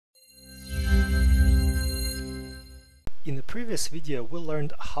In the previous video, we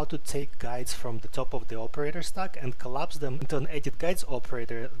learned how to take guides from the top of the operator stack and collapse them into an edit guides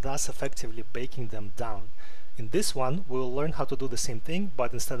operator, thus effectively breaking them down. In this one, we will learn how to do the same thing,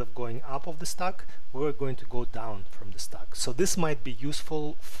 but instead of going up of the stack, we're going to go down from the stack. So this might be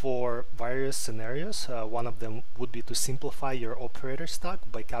useful for various scenarios. One of them would be to simplify your operator stack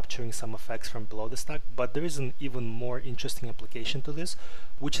by capturing some effects from below the stack, but there is an even more interesting application to this,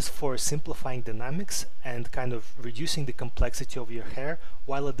 which is for simplifying dynamics and kind of reducing the complexity of your hair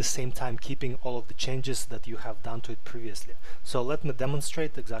while at the same time keeping all of the changes that you have done to it previously. So let me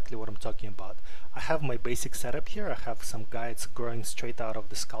demonstrate exactly what I'm talking about. I have my basic setup here. I have some guides growing straight out of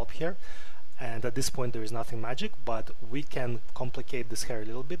the scalp here, and at this point there is nothing magic, but we can complicate this hair a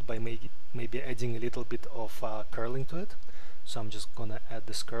little bit by maybe adding a little bit of curling to it. So I'm just gonna add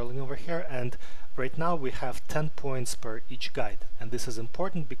this curling over here, and right now we have 10 points per each guide, and this is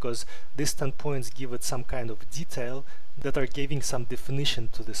important because these 10 points give it some kind of detail that are giving some definition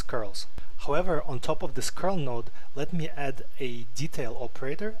to these curls. However, on top of this curl node, let me add a detail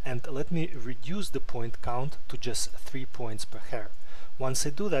operator and let me reduce the point count to just 3 points per hair. Once I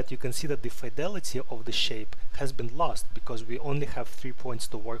do that, you can see that the fidelity of the shape has been lost because we only have 3 points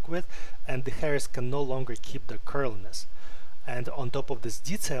to work with and the hairs can no longer keep their curliness. And on top of this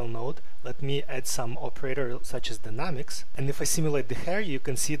detail node, let me add some operator such as dynamics. And if I simulate the hair, you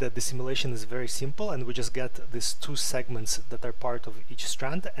can see that the simulation is very simple and we just get these two segments that are part of each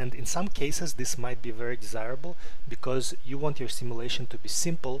strand. And in some cases, this might be very desirable because you want your simulation to be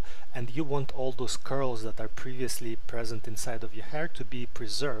simple and you want all those curls that are previously present inside of your hair to be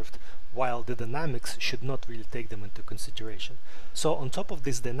preserved, while the dynamics should not really take them into consideration. So on top of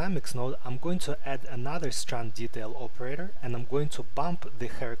this dynamics node, I'm going to add another strand detail operator and I'm going to bump the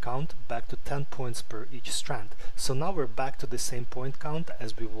hair count back to 10 points per each strand. So now we're back to the same point count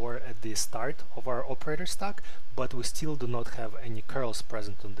as we were at the start of our operator stack, but we still do not have any curls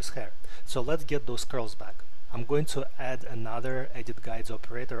present on this hair. So let's get those curls back. I'm going to add another edit guides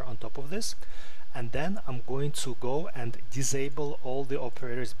operator on top of this, and then I'm going to go and disable all the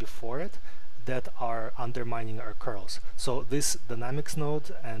operators before it that are undermining our curls. So this dynamics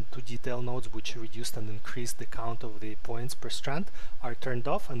node and two detail nodes, which reduced and increased the count of the points per strand, are turned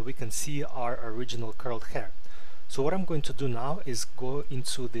off and we can see our original curled hair. So what I'm going to do now is go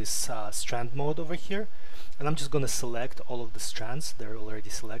into this strand mode over here, and I'm just going to select all of the strands. They're already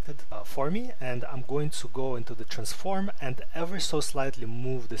selected for me, and I'm going to go into the transform and ever so slightly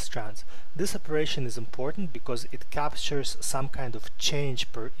move the strands. This operation is important because it captures some kind of change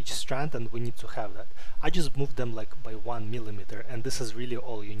per each strand, and we need to have that. I just moved them like by 1 millimeter, and this is really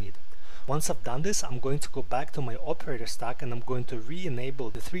all you need. Once I've done this, I'm going to go back to my operator stack and I'm going to re-enable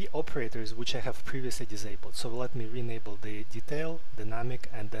the 3 operators which I have previously disabled. So let me re-enable the detail, dynamic,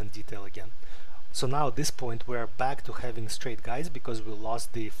 and then detail again. So now at this point we are back to having straight guides because we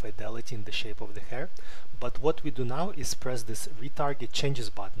lost the fidelity in the shape of the hair. But what we do now is press this retarget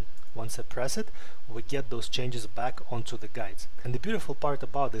changes button. Once I press it, we get those changes back onto the guides. And the beautiful part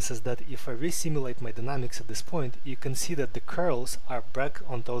about this is that if I resimulate my dynamics at this point, you can see that the curls are back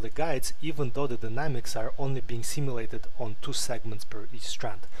onto the guides even though the dynamics are only being simulated on 2 segments per each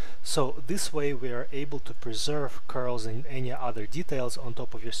strand. So this way we are able to preserve curls and any other details on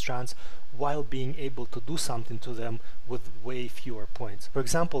top of your strands while being able to do something to them with way fewer points. For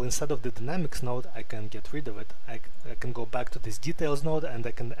example, instead of the dynamics node, I can get rid of it. I can go back to this details node and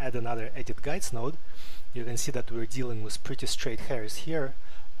I can add another edit guides node. You can see that we're dealing with pretty straight hairs here,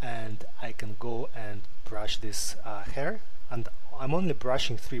 and I can go and brush this hair, and I'm only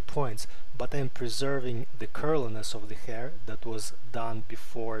brushing 3 points, but I'm preserving the curliness of the hair that was done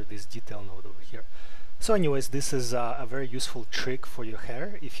before this detail node over here. So anyways, this is a very useful trick for your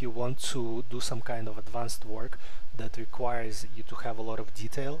hair if you want to do some kind of advanced work that requires you to have a lot of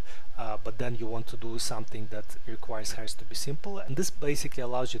detail, but then you want to do something that requires hairs to be simple. And this basically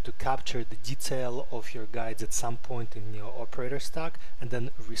allows you to capture the detail of your guides at some point in your operator stack and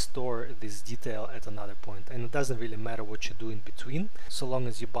then restore this detail at another point. And it doesn't really matter what you do in between, so long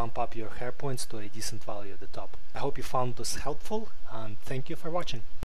as you bump up your hair points to a decent value at the top. I hope you found this helpful, and thank you for watching.